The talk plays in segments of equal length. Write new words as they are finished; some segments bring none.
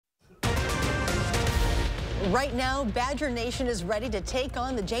Right now, Badger Nation is ready to take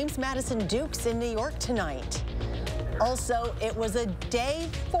on the James Madison Dukes in New York tonight. Also, it was a day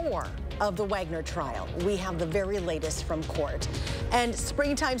 4 of the Wagner trial. We have the very latest from court. And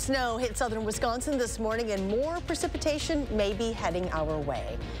springtime snow hit southern Wisconsin this morning, and more precipitation may be heading our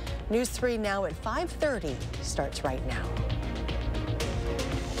way. News 3 now at 5:30 starts right now.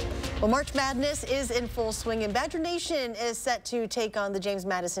 Well, March Madness is in full swing, and Badger Nation is set to take on the James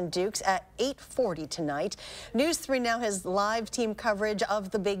Madison Dukes at 8:40 tonight. News 3 now has live team coverage of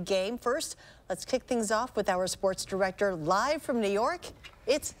the big game. First, let's kick things off with our sports director live from New York.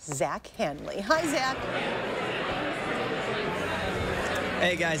 It's Zach Hanley. Hi, Zach.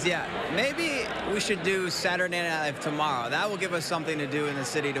 Hey guys, yeah, maybe we should do Saturday Night Live tomorrow. That will give us something to do in the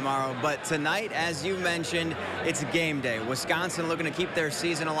city tomorrow. But tonight, as you mentioned, it's game day. Wisconsin looking to keep their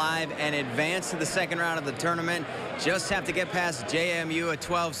season alive and advance to the second round of the tournament. Just have to get past JMU, a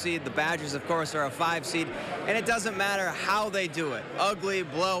 12 seed. The Badgers, of course, are a 5 seed. And it doesn't matter how they do it. Ugly,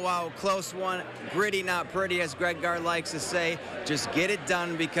 blowout, close one, gritty, not pretty, as Greg Gard likes to say. Just get it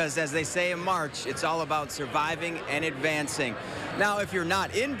done, because as they say in March, it's all about surviving and advancing. Now, if you're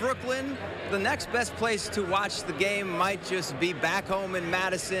not in Brooklyn, the next best place to watch the game might just be back home in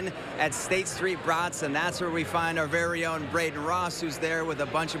Madison at State Street Brats, and that's where we find our very own Braden Ross, who's there with a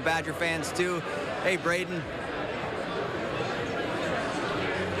bunch of Badger fans too. Hey, Braden.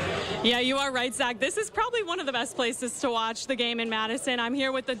 Yeah, you are right, Zach. This is probably one of the best places to watch the game in Madison. I'm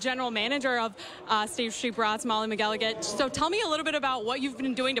here with the general manager of State Street Brats, Molly McElligott. So tell me a little bit about what you've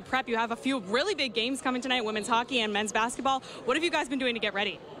been doing to prep. You have a few really big games coming tonight, women's hockey and men's basketball. What have you guys been doing to get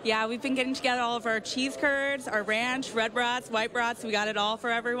ready? Yeah, we've been getting together all of our cheese curds, our ranch, red brats, white brats. We got it all for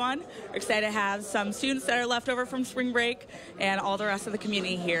everyone. We're excited to have some students that are left over from spring break and all the rest of the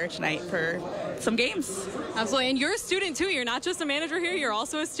community here tonight for some games. Absolutely, and you're a student too. You're not just a manager here, you're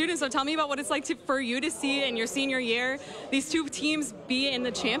also a student. So tell me about what it's like for you to see in your senior year these two teams be in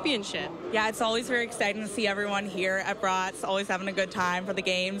the championship. Yeah, it's always very exciting to see everyone here at Brats, always having a good time for the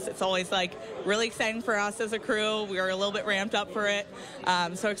games. It's always like really exciting for us as a crew. We are a little bit ramped up for it.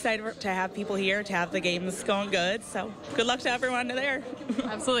 So excited to have people here, to have the games going good. So good luck to everyone there.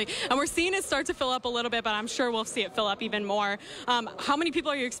 Absolutely. And we're seeing it start to fill up a little bit, but I'm sure we'll see it fill up even more. How many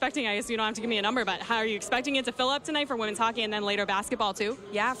people are you expecting? I guess you don't have to give me a number, but how are you expecting it to fill up tonight for women's hockey and then later basketball too?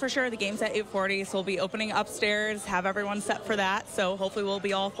 Yeah, for sure. The game's at 8:40, so we'll be opening upstairs, have everyone set for that. So hopefully we'll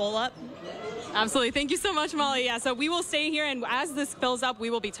be all full up. Absolutely. Thank you so much, Molly. Yeah, so we will stay here, and as this fills up, we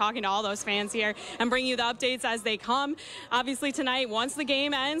will be talking to all those fans here and bringing you the updates as they come. Obviously, tonight, once the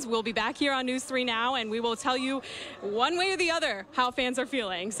game ends, we'll be back here on News 3 Now, and we will tell you one way or the other how fans are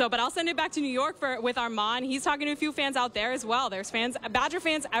feeling. So, but I'll send it back to New York with Armand. He's talking to a few fans out there as well. There's fans, Badger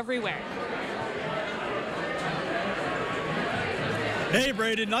fans everywhere. Hey,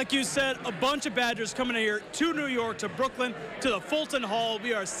 Braden, like you said, a bunch of Badgers coming in here to New York, to Brooklyn, to the Fulton Hall.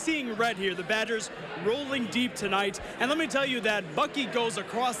 We are seeing red here. The Badgers rolling deep tonight. And let me tell you that Bucky goes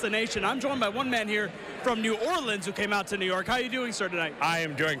across the nation. I'm joined by one man here from New Orleans who came out to New York. How are you doing, sir, tonight? I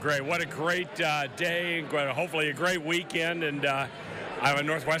am doing great. What a great day, hopefully a great weekend. And I'm a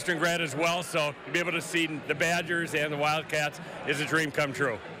Northwestern grad as well, so to be able to see the Badgers and the Wildcats is a dream come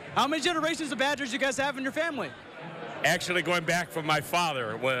true. How many generations of Badgers you guys have in your family? Actually, going back from my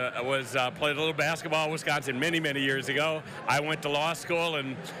father, played a little basketball in Wisconsin many, many years ago. I went to law school,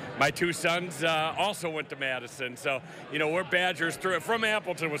 and my two sons also went to Madison. So, you know, we're Badgers from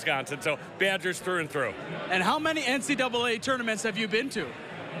Appleton, Wisconsin, so Badgers through and through. And how many NCAA tournaments have you been to?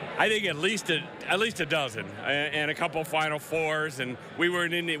 I think at least a dozen, and a couple Final Fours. And we were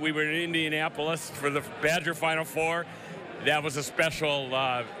in Indianapolis for the Badger Final Four. That was a special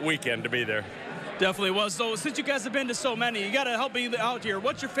weekend to be there. Definitely was. So since you guys have been to so many, you got to help me out here.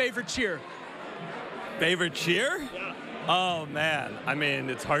 What's your favorite cheer? Favorite cheer? Yeah. Oh, man. I mean,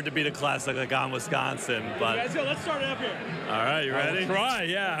 it's hard to beat a classic like on Wisconsin, but... Guys, go. Let's start it up here. All right, you ready? Try,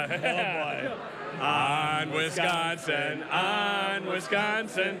 yeah. Oh, boy. On Wisconsin,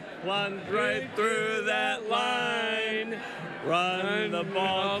 plunge right through that line. Run the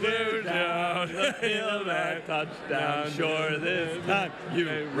ball down the field and touchdown. Sure this time you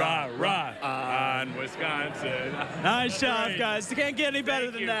rah on Wisconsin. Nice job, guys. You can't get any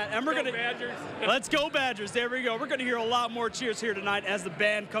better than that. And we're gonna Badgers. Let's go Badgers. There we go. We're gonna hear a lot more cheers here tonight as the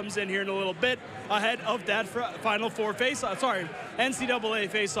band comes in here in a little bit ahead of that Final Four NCAA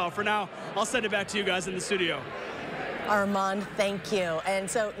face-off. For now, I'll send it back to you guys in the studio. Armand, thank you. And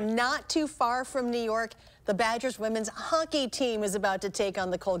so not too far from New York, the Badgers women's hockey team is about to take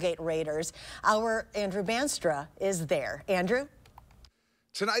on the Colgate Raiders. Our Andrew Banstra is there. Andrew?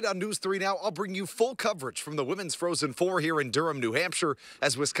 Tonight on News 3 Now, I'll bring you full coverage from the Women's Frozen Four here in Durham, New Hampshire,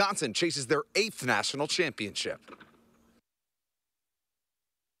 as Wisconsin chases their 8th national championship.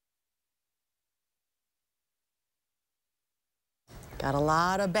 Got a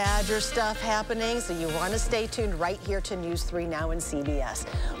lot of Badger stuff happening, so you want to stay tuned right here to News 3 Now and CBS.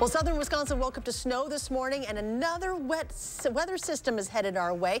 Well, southern Wisconsin woke up to snow this morning, and another wet weather system is headed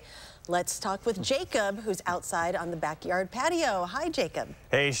our way. Let's talk with Jacob, who's outside on the backyard patio. Hi, Jacob.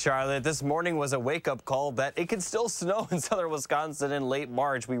 Hey, Charlotte. This morning was a wake-up call that it can still snow in southern Wisconsin in late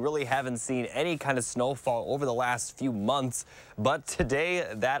March. We really haven't seen any kind of snowfall over the last few months, but today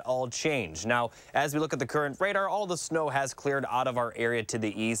that all changed. Now, as we look at the current radar, all the snow has cleared out of our area to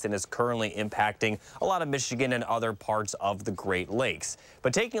the east and is currently impacting a lot of Michigan and other parts of the Great Lakes.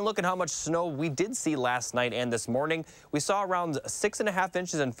 But taking a look at how much snow we did see last night and this morning, we saw around 6.5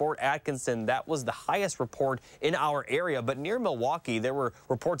 inches in Fort Atkinson. That was the highest report in our area, but near Milwaukee, there were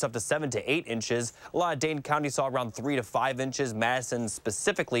reports up to 7 to 8 inches. A lot of Dane County saw around 3 to 5 inches. Madison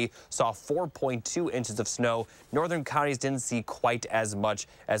specifically saw 4.2 inches of snow. Northern counties didn't see quite as much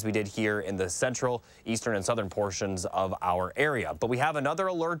as we did here in the central, eastern, and southern portions of our area. But we have another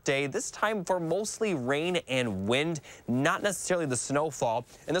alert day, this time for mostly rain and wind, not necessarily the snowfall,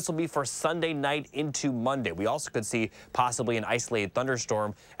 and this will be for Sunday night into Monday. We also could see possibly an isolated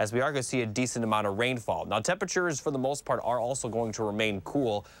thunderstorm, as we are going to see a decent amount of rainfall. Now, temperatures for the most part are also going to remain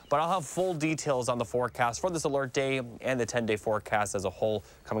cool, but I'll have full details on the forecast for this alert day and the 10-day forecast as a whole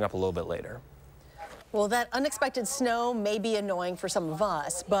coming up a little bit later. Well, that unexpected snow may be annoying for some of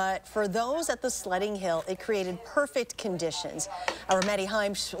us, but for those at the sledding hill, it created perfect conditions. Our Maddie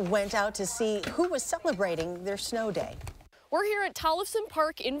Heimsch went out to see who was celebrating their snow day. We're here at Tollefson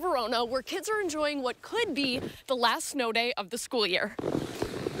Park in Verona, where kids are enjoying what could be the last snow day of the school year.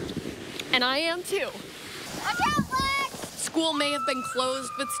 And I am too. Watch out, Black! School may have been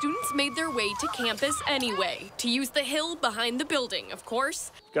closed, but students made their way to campus anyway, to use the hill behind the building, of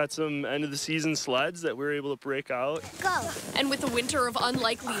course. Got some end-of-the-season sleds that we were able to break out. Go! And with a winter of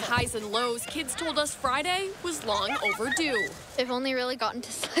unlikely highs and lows, kids told us Friday was long overdue. I've only really gotten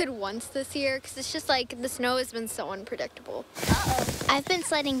to sled once this year because it's just like the snow has been so unpredictable. I've been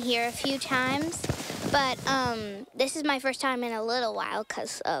sledding here a few times, but this is my first time in a little while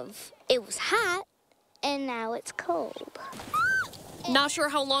because of it was hot and now it's cold. Not sure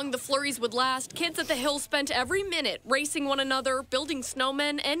how long the flurries would last, kids at the hill spent every minute racing one another, building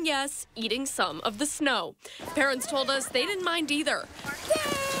snowmen, and yes, eating some of the snow. Parents told us they didn't mind either.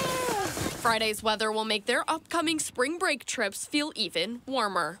 Friday's weather will make their upcoming spring break trips feel even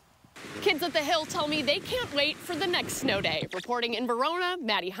warmer. Kids at the hill tell me they can't wait for the next snow day. Reporting in Verona,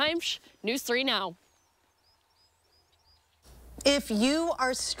 Maddie Heimsch, News 3 Now. If you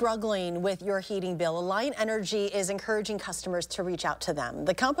are struggling with your heating bill, Alliant Energy is encouraging customers to reach out to them.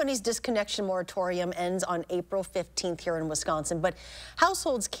 The company's disconnection moratorium ends on April 15th here in Wisconsin, but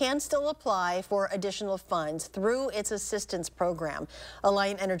households can still apply for additional funds through its assistance program.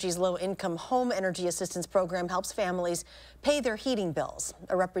 Alliant Energy's low-income home energy assistance program helps families pay their heating bills.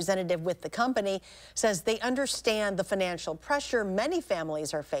 A representative with the company says they understand the financial pressure many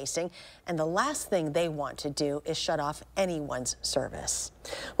families are facing, and the last thing they want to do is shut off anyone's service.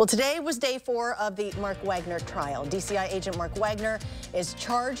 Well, today was day 4 of the Mark Wagner trial. DCI agent Mark Wagner is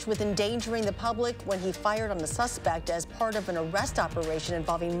charged with endangering the public when he fired on the suspect as part of an arrest operation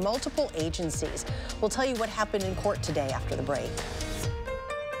involving multiple agencies. We'll tell you what happened in court today after the break.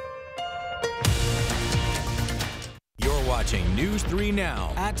 You're watching News 3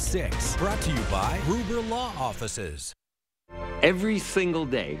 Now at 6, brought to you by Gruber Law Offices. Every single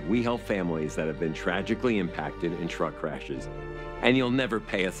day, we help families that have been tragically impacted in truck crashes. And you'll never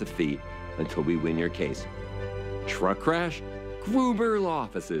pay us a fee until we win your case. Truck crash? Gruber Law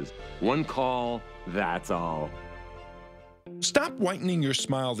Offices. One call, that's all. Stop whitening your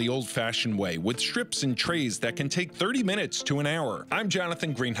smile the old-fashioned way with strips and trays that can take 30 minutes to an hour. I'm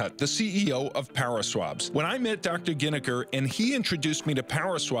Jonathan Greenhut, the CEO of PowerSwabs. When I met Dr. Ginniker and he introduced me to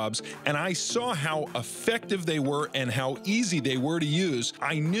PowerSwabs and I saw how effective they were and how easy they were to use,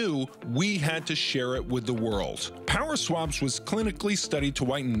 I knew we had to share it with the world. PowerSwabs was clinically studied to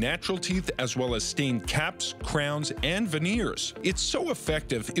whiten natural teeth as well as stained caps, crowns, and veneers. It's so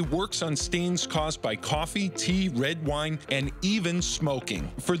effective, it works on stains caused by coffee, tea, red wine, and even smoking.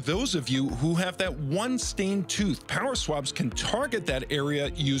 For those of you who have that one stained tooth, Power Swabs can target that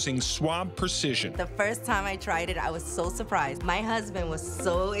area using swab precision. The first time I tried it, I was so surprised. My husband was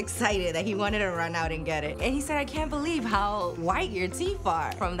so excited that he wanted to run out and get it. And he said, I can't believe how white your teeth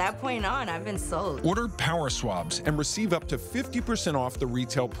are. From that point on, I've been sold. Order Power Swabs and receive up to 50% off the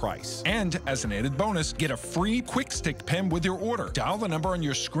retail price. And as an added bonus, get a free Quick Stick pen with your order. Dial the number on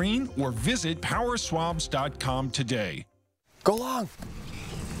your screen or visit powerswabs.com today. Go long.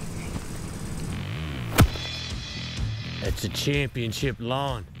 That's a championship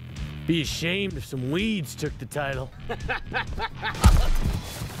lawn. Be ashamed if some weeds took the title.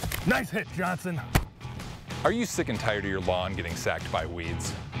 Nice hit, Johnson. Are you sick and tired of your lawn getting sacked by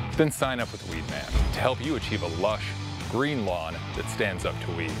weeds? Then sign up with Weedman to help you achieve a lush, green lawn that stands up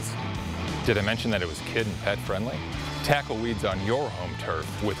to weeds. Did I mention that it was kid and pet friendly? Tackle weeds on your home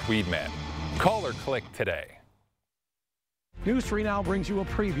turf with Weedman. Call or click today. News 3 Now brings you a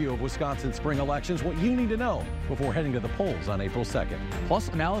preview of Wisconsin spring elections, what you need to know before heading to the polls on April 2nd. Plus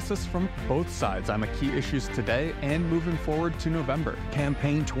analysis from both sides on the key issues today and moving forward to November.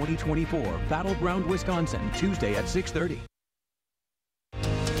 Campaign 2024, Battleground Wisconsin, Tuesday at 6:30.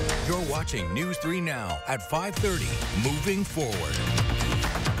 You're watching News 3 Now at 5:30, moving forward.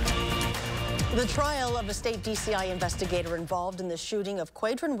 The trial of a state DCI investigator involved in the shooting of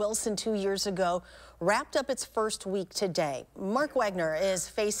Quadron Wilson 2 years ago wrapped up its first week today. Mark Wagner is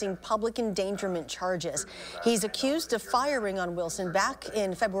facing public endangerment charges. He's accused of firing on Wilson back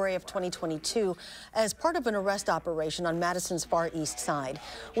in February of 2022 as part of an arrest operation on Madison's Far East Side.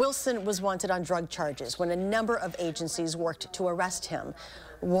 Wilson was wanted on drug charges when a number of agencies worked to arrest him.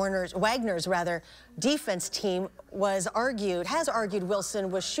 Wagner's defense team has argued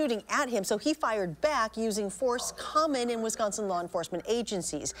Wilson was shooting at him, so he fired back using force common in Wisconsin law enforcement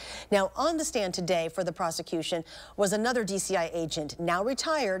agencies. Now, on the stand today for the prosecution was another DCI agent, now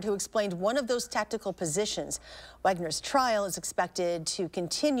retired, who explained one of those tactical positions. Wagner's trial is expected to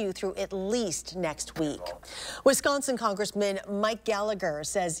continue through at least next week. Wisconsin Congressman Mike Gallagher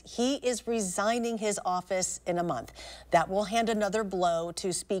says he is resigning his office in a month. That will hand another blow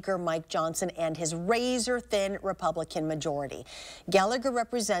to Speaker Mike Johnson and his razor-thin Republican majority. Gallagher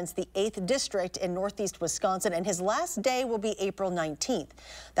represents the 8th District in Northeast Wisconsin, and his last day will be April 19th.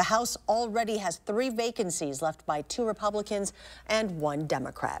 The House already has 3 vacancies left by 2 Republicans and 1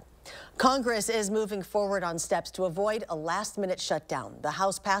 Democrat. Congress is moving forward on steps to avoid a last-minute shutdown. The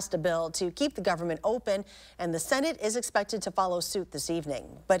House passed a bill to keep the government open, and the Senate is expected to follow suit this evening.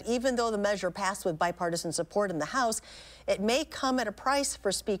 But even though the measure passed with bipartisan support in the House, it may come at a price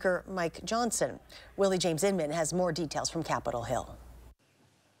for Speaker Mike Johnson. Willie James Inman has more details from Capitol Hill.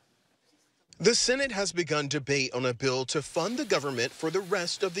 The Senate has begun debate on a bill to fund the government for the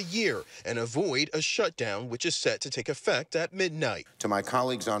rest of the year and avoid a shutdown, which is set to take effect at midnight. To my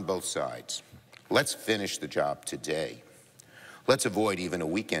colleagues on both sides, let's finish the job today. Let's avoid even a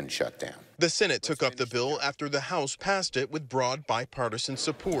weekend shutdown. The Senate took up the bill after the House passed it with broad bipartisan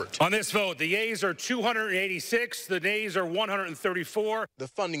support. On this vote, the yeas are 286, the nays are 134. The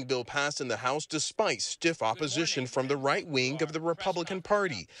funding bill passed in the House despite stiff opposition from the right wing of the Republican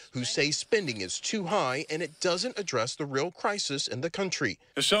Party, who say spending is too high and it doesn't address the real crisis in the country.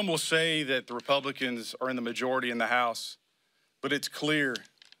 Some will say that the Republicans are in the majority in the House, but it's clear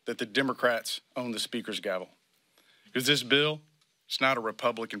that the Democrats own the Speaker's gavel. Because this bill, it's not a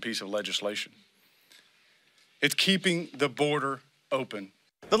Republican piece of legislation. It's keeping the border open.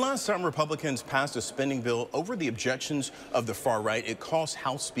 The last time Republicans passed a spending bill over the objections of the far right, it cost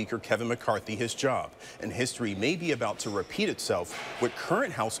House Speaker Kevin McCarthy his job. And history may be about to repeat itself with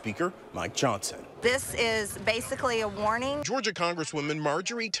current House Speaker Mike Johnson. This is basically a warning. Georgia Congresswoman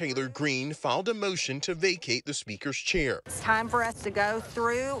Marjorie Taylor Greene filed a motion to vacate the Speaker's chair. It's time for us to go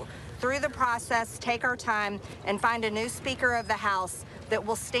through the process, take our time, and find a new Speaker of the House that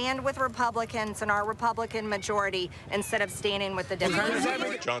will stand with Republicans and our Republican majority instead of standing with the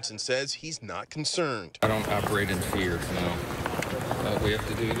Democrats. Johnson says he's not concerned. I don't operate in fear, we have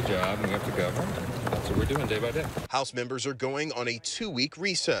to do the job and we have to govern. That's what we're doing day by day. House members are going on a 2-week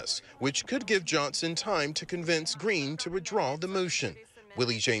recess, which could give Johnson time to convince Greene to withdraw the motion.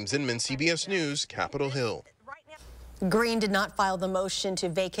 Willie James Inman, CBS News, Capitol Hill. Greene did not file the motion to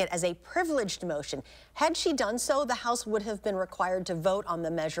vacate as a privileged motion. Had she done so, the House would have been required to vote on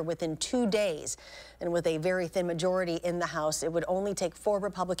the measure within 2 days. And with a very thin majority in the House, it would only take 4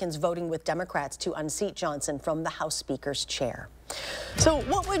 Republicans voting with Democrats to unseat Johnson from the House Speaker's chair. So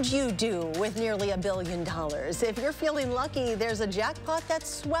what would you do with nearly $1 billion? If you're feeling lucky, there's a jackpot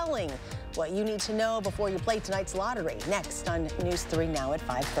that's swelling. What you need to know before you play tonight's lottery. Next on News 3 Now at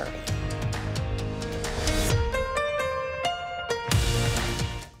 5:30.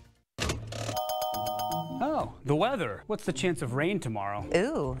 Oh, the weather. What's the chance of rain tomorrow?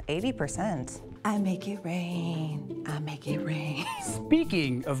 Ooh, 80%. I make it rain. I make it rain.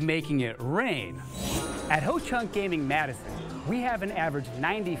 Speaking of making it rain, at Ho Chunk Gaming Madison, we have an average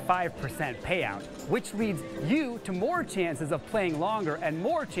 95% payout, which leads you to more chances of playing longer and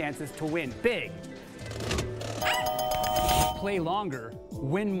more chances to win big. Play longer,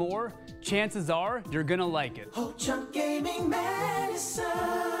 win more, chances are you're gonna like it. Ho Chunk Gaming Madison.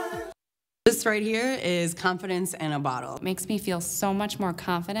 This right here is confidence in a bottle. Makes me feel so much more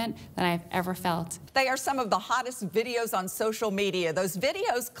confident than I've ever felt. They are some of the hottest videos on social media. Those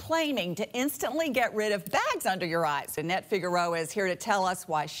videos claiming to instantly get rid of bags under your eyes. Annette Figueroa is here to tell us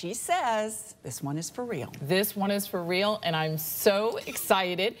why she says this one is for real. This one is for real, and I'm so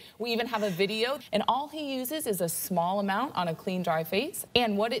excited. We even have a video, and all he uses is a small amount on a clean, dry face.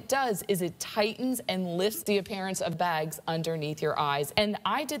 And what it does is it tightens and lifts the appearance of bags underneath your eyes. And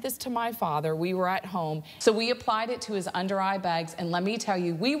I did this to my father. We were at home, so we applied it to his under eye bags, and let me tell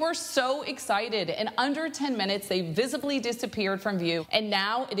you, we were so excited. In under 10 minutes, they visibly disappeared from view, and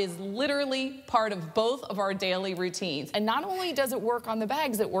now it is literally part of both of our daily routines. And not only does it work on the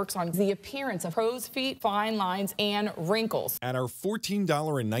bags, it works on the appearance of crow's feet, fine lines, and wrinkles. At our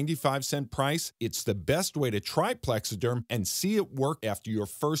 $14.95 price, it's the best way to try Plexiderm and see it work after your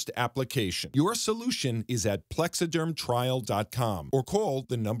first application. Your solution is at plexidermtrial.com or call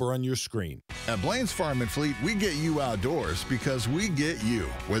the number on your screen. At Blaine's Farm and Fleet, we get you outdoors because we get you.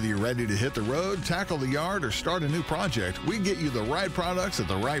 Whether you're ready to hit the road, tackle the yard, or start a new project, we get you the right products at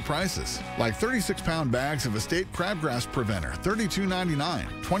the right prices. Like 36-pound bags of Estate Crabgrass Preventer, $32.99.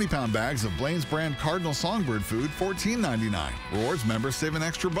 20-pound bags of Blaine's brand Cardinal Songbird food, $14.99. Rewards members save an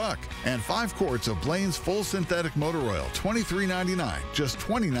extra $1. And 5 quarts of Blaine's Full Synthetic Motor Oil, $23.99. Just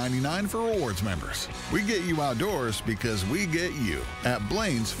 $20.99 for rewards members. We get you outdoors because we get you at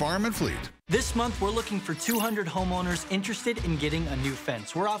Blaine's Farm and Fleet. This month, we're looking for 200 homeowners interested in getting a new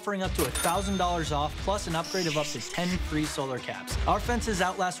fence. We're offering up to $1,000 off, plus an upgrade of up to 10 free solar caps. Our fences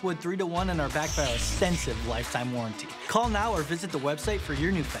outlast wood 3 to 1 and are backed by our extensive lifetime warranty. Call now or visit the website for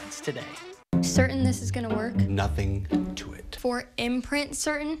your new fence today. Certain this is gonna work? Nothing to it. For imprint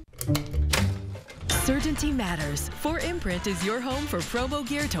certain? Certainty matters. 4imprint is your home for promo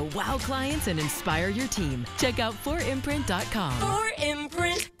gear to wow clients and inspire your team. Check out 4imprint.com.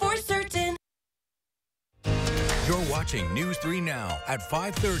 4imprint, for certain. You're watching News 3 Now at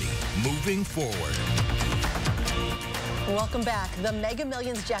 5:30. Moving forward. Welcome back. The Mega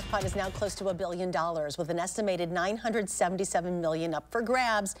Millions jackpot is now close to $1 billion with an estimated $977 million up for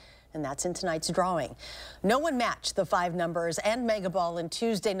grabs. And that's in tonight's drawing. No one matched the 5 numbers and Mega Ball in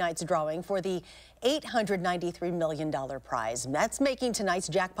Tuesday night's drawing for the $893 million prize. That's making tonight's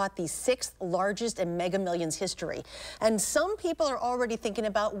jackpot the 6th largest in Mega Millions history. And some people are already thinking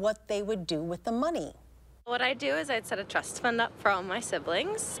about what they would do with the money. What I'd do is I'd set a trust fund up for all my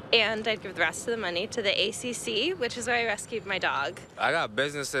siblings, and I'd give the rest of the money to the ACC, which is where I rescued my dog. I got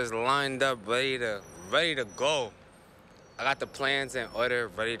businesses lined up, ready to go. I got the plans in order,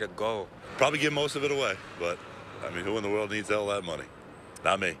 ready to go. Probably give most of it away, but I mean, who in the world needs all that money?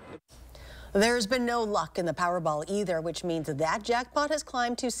 Not me. There's been no luck in the Powerball either, which means that jackpot has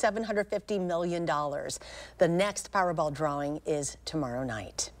climbed to $750 million. The next Powerball drawing is tomorrow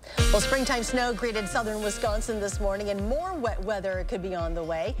night. Well, springtime snow greeted southern Wisconsin this morning, and more wet weather could be on the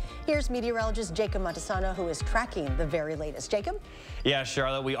way. Here's meteorologist Jacob Montesano, who is tracking the very latest. Jacob? Yeah,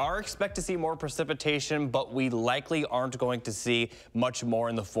 Charlotte, we are expect to see more precipitation, but we likely aren't going to see much more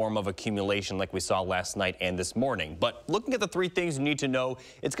in the form of accumulation like we saw last night and this morning. But looking at the 3 things you need to know,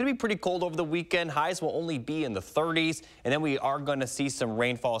 it's going to be pretty cold over the weekend. Highs will only be in the 30s, and then we are going to see some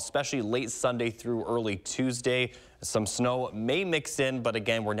rainfall, especially late Sunday through early Tuesday. Some snow may mix in, but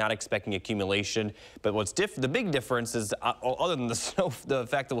again, we're not expecting accumulation. But what's the big difference is, other than the snow, the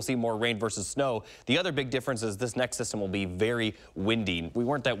fact that we'll see more rain versus snow, the other big difference is this next system will be very windy. We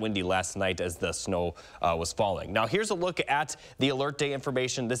weren't that windy last night as the snow was falling. Now, here's a look at the alert day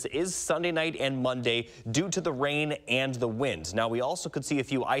information. This is Sunday night and Monday due to the rain and the wind. Now, we also could see a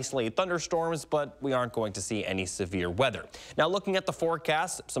few isolated thunderstorms, but we aren't going to see any severe weather. Now, looking at the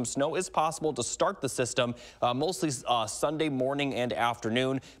forecast, some snow is possible to start the system, mostly Sunday morning and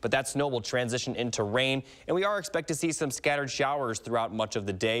afternoon, but that snow will transition into rain, and we are expected to see some scattered showers throughout much of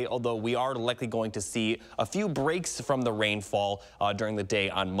the day, although we are likely going to see a few breaks from the rainfall during the day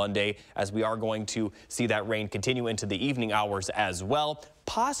on Monday, as we are going to see that rain continue into the evening hours as well.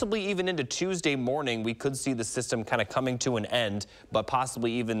 possibly even into Tuesday morning, we could see the system kind of coming to an end, but possibly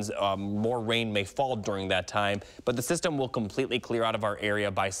even more rain may fall during that time. But the system will completely clear out of our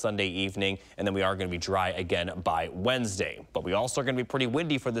area by Sunday evening, and then we are going to be dry again by Wednesday. But we also are going to be pretty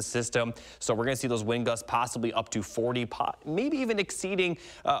windy for the system, so we're going to see those wind gusts possibly up to 40, maybe even exceeding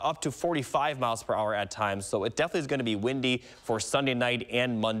up to 45 miles per hour at times. So it definitely is going to be windy for Sunday night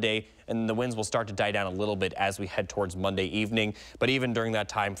and Monday, and the winds will start to die down a little bit as we head towards Monday evening. But even during that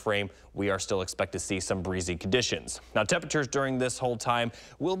time frame, we are still expect to see some breezy conditions. Now, temperatures during this whole time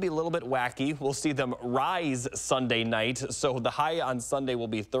will be a little bit wacky. We'll see them rise Sunday night. So the high on Sunday will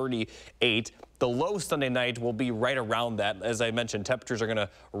be 38. The low Sunday night will be right around that. As I mentioned, temperatures are going to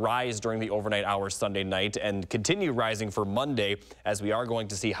rise during the overnight hours Sunday night and continue rising for Monday, as we are going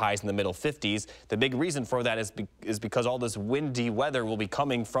to see highs in the middle 50s. The big reason for that is because all this windy weather will be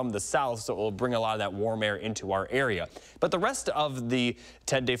coming from the south, so it will bring a lot of that warm air into our area. But the rest of the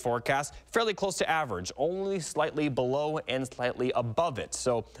 10-day forecast, fairly close to average, only slightly below and slightly above it.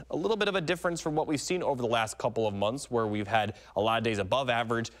 So a little bit of a difference from what we've seen over the last couple of months, where we've had a lot of days above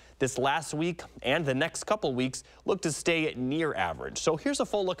average. This last week and the next couple weeks look to stay near average. So here's a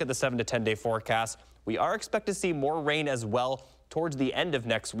full look at the 7 to 10 day forecast. We are expected to see more rain as well towards the end of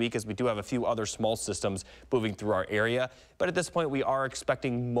next week, as we do have a few other small systems moving through our area. But at this point, we are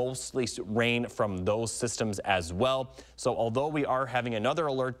expecting mostly rain from those systems as well. So although we are having another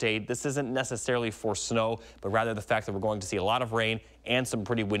alert day, this isn't necessarily for snow, but rather the fact that we're going to see a lot of rain and some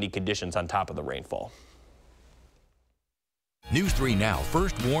pretty windy conditions on top of the rainfall. News 3 Now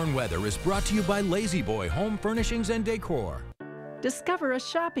First Warn Weather is brought to you by Lazy Boy Home Furnishings and Decor. Discover a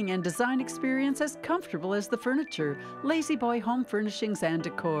shopping and design experience as comfortable as the furniture. Lazy Boy Home Furnishings and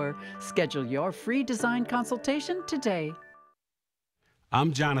Decor. Schedule your free design consultation today.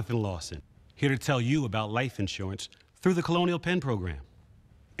 I'm Jonathan Lawson, here to tell you about life insurance through the Colonial Penn program.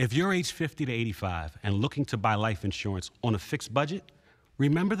 If you're age 50 to 85 and looking to buy life insurance on a fixed budget,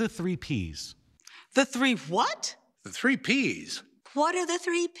 remember the 3 Ps. The 3 what? The 3 Ps. What are the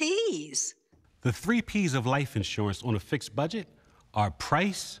 3 Ps? The 3 Ps of life insurance on a fixed budget are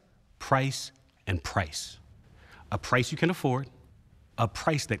price, price, and price. A price you can afford, a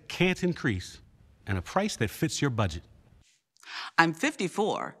price that can't increase, and a price that fits your budget. I'm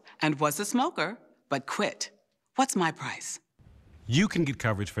 54 and was a smoker, but quit. What's my price? You can get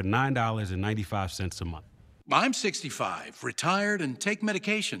coverage for $9.95 a month. I'm 65, retired, and take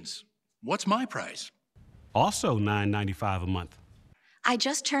medications. What's my price? Also $9.95 a month. I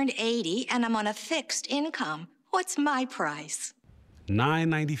just turned 80 and I'm on a fixed income. What's my price?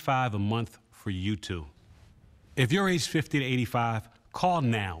 $9.95 a month for you too. If you're age 50 to 85, call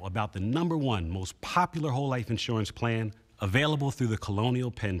now about the #1 most popular whole life insurance plan available through the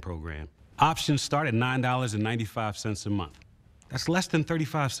Colonial Penn program. Options start at $9.95 a month. That's less than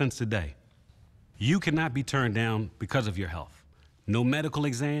 35 cents a day. You cannot be turned down because of your health. No medical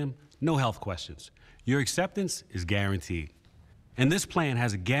exam, no health questions. Your acceptance is guaranteed. And this plan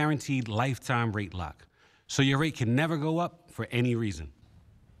has a guaranteed lifetime rate lock, so your rate can never go up for any reason.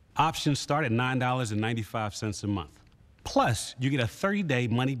 Options start at $9.95 a month. Plus, you get a 30-day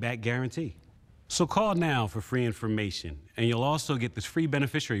money-back guarantee. So call now for free information, and you'll also get this free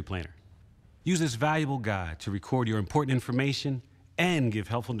beneficiary planner. Use this valuable guide to record your important information and give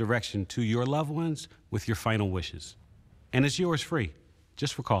helpful direction to your loved ones with your final wishes. And it's yours free,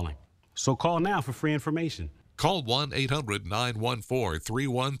 just for calling. So call now for free information. Call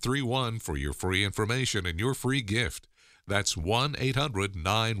 1-800-914-3131 for your free information and your free gift. That's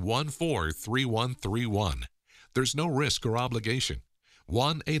 1-800-914-3131. There's no risk or obligation.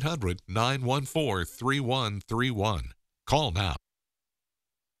 1-800-914-3131. Call now.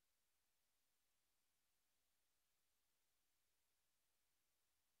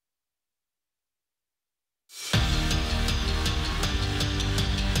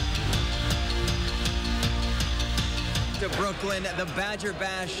 To Brooklyn, the Badger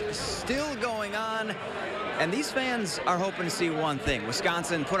Bash still going on, and these fans are hoping to see one thing.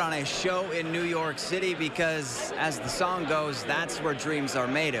 Wisconsin put on a show in New York City because, as the song goes, that's where dreams are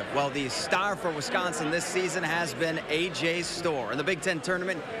made of. Well, the star for Wisconsin this season has been A.J. Storr. In the Big Ten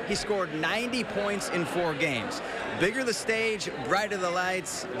tournament, he scored 90 points in 4 games. Bigger the stage, brighter the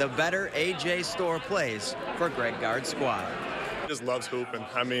lights, the better A.J. Storr plays for Greg Gard's squad. Just loves hooping.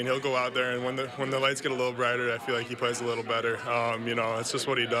 I mean, he'll go out there, and when the lights get a little brighter, I feel like he plays a little better. You know, it's just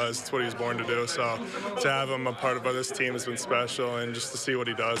what he does. It's what he was born to do. So to have him a part of this team has been special, and just to see what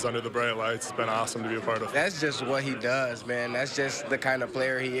he does under the bright lights, it's been awesome to be a part of. That's just what he does, man. That's just the kind of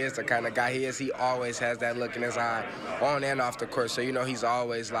player he is, the kind of guy he is. He always has that look in his eye, on and off the court. So, you know, he's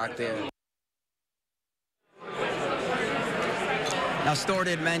always locked in. Now, Storr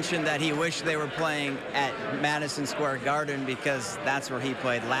did mention that he wished they were playing at Madison Square Garden because that's where he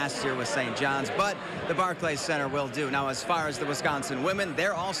played last year with St. John's, but the Barclays Center will do. Now, as far as the Wisconsin women,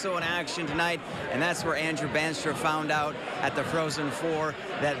 they're also in action tonight, and that's where Andrew Banstra found out at the Frozen Four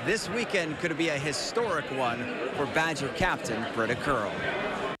that this weekend could be a historic one for Badger captain Britta Curl.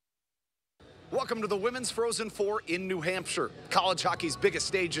 Welcome to the Women's Frozen Four in New Hampshire. College hockey's biggest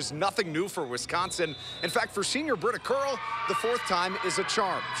stage is nothing new for Wisconsin. In fact, for senior Britta Curl, the fourth time is a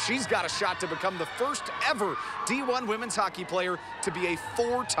charm. She's got a shot to become the first ever D1 women's hockey player to be a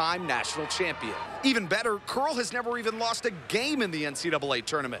four-time national champion. Even better, Curl has never even lost a game in the NCAA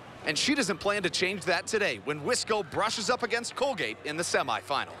tournament. And she doesn't plan to change that today when Wisco brushes up against Colgate in the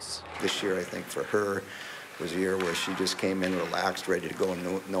semifinals. This year, I think for her, was a year where she just came in relaxed, ready to go,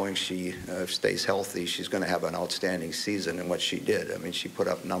 and knowing she stays healthy, she's going to have an outstanding season, and what she did. I mean, she put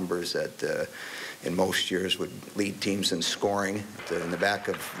up numbers that in most years would lead teams in scoring. In the back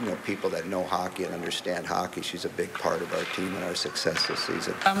of people that know hockey and understand hockey, she's a big part of our team and our success this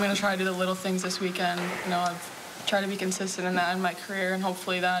season. I'm going to try to do the little things this weekend. I've tried to be consistent in that in my career, and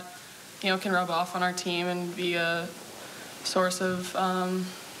hopefully that can rub off on our team and be a source of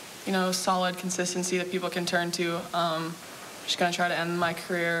solid consistency that people can turn to. Just going to try to end my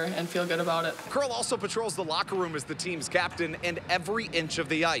career and feel good about it. Curl also patrols the locker room as the team's captain and every inch of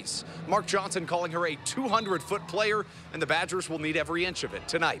the ice. Mark Johnson calling her a 200-foot player, and the Badgers will need every inch of it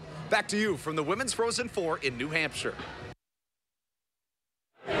tonight. Back to you from the Women's Frozen Four in New Hampshire.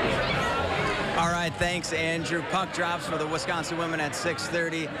 All right, thanks, Andrew. Puck drops for the Wisconsin women at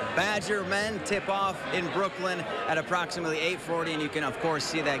 6:30. Badger men tip off in Brooklyn at approximately 8:40, and you can, of course,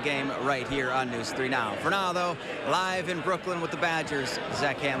 see that game right here on News 3 Now. For now, though, live in Brooklyn with the Badgers,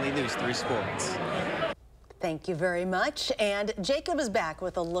 Zach Hanley, News 3 Sports. Thank you very much. And Jacob is back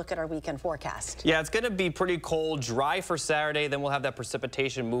with a look at our weekend forecast. Yeah, it's going to be pretty cold, dry for Saturday. Then we'll have that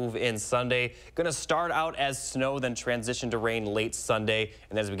precipitation move in Sunday. Going to start out as snow, then transition to rain late Sunday.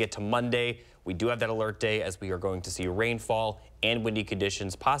 And as we get to Monday, we do have that alert day as we are going to see rainfall and windy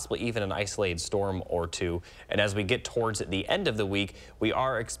conditions, possibly even an isolated storm or two. And as we get towards the end of the week, we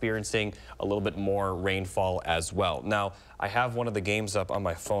are experiencing a little bit more rainfall as well. Now, I have one of the games up on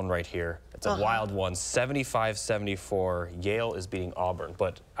my phone right here. It's a wild one, 75-74. Yale is beating Auburn.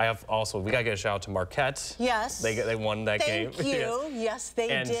 But I have also, we got to get a shout out to Marquette. Yes. They won that game. Thank you. Yes, they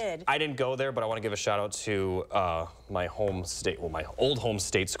did. I didn't go there, but I want to give a shout out to my home state, well, my old home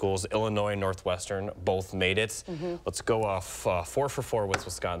state schools, Illinois and Northwestern, both made it. Let's go off 4 for 4 with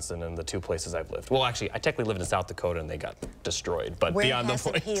Wisconsin and the two places I've lived. Well, actually, I technically lived in South Dakota and they got destroyed, but Where beyond the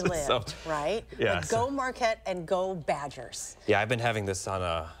point. He lived, right? Yeah. But go Marquette and go Badgers. Yeah, I've been having this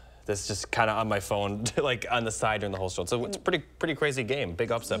on this just kind of on my phone, like on the side during the whole show. So it's a pretty crazy game.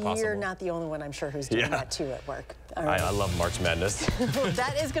 Big upset possible. You're not the only one, I'm sure, who's doing that too at work. All right. I love March Madness. Well,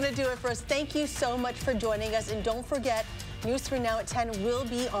 that is going to do it for us. Thank you so much for joining us. And don't forget, News 3 Now at 10 will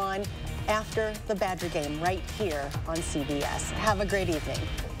be on after the Badger game right here on CBS. Have a great evening.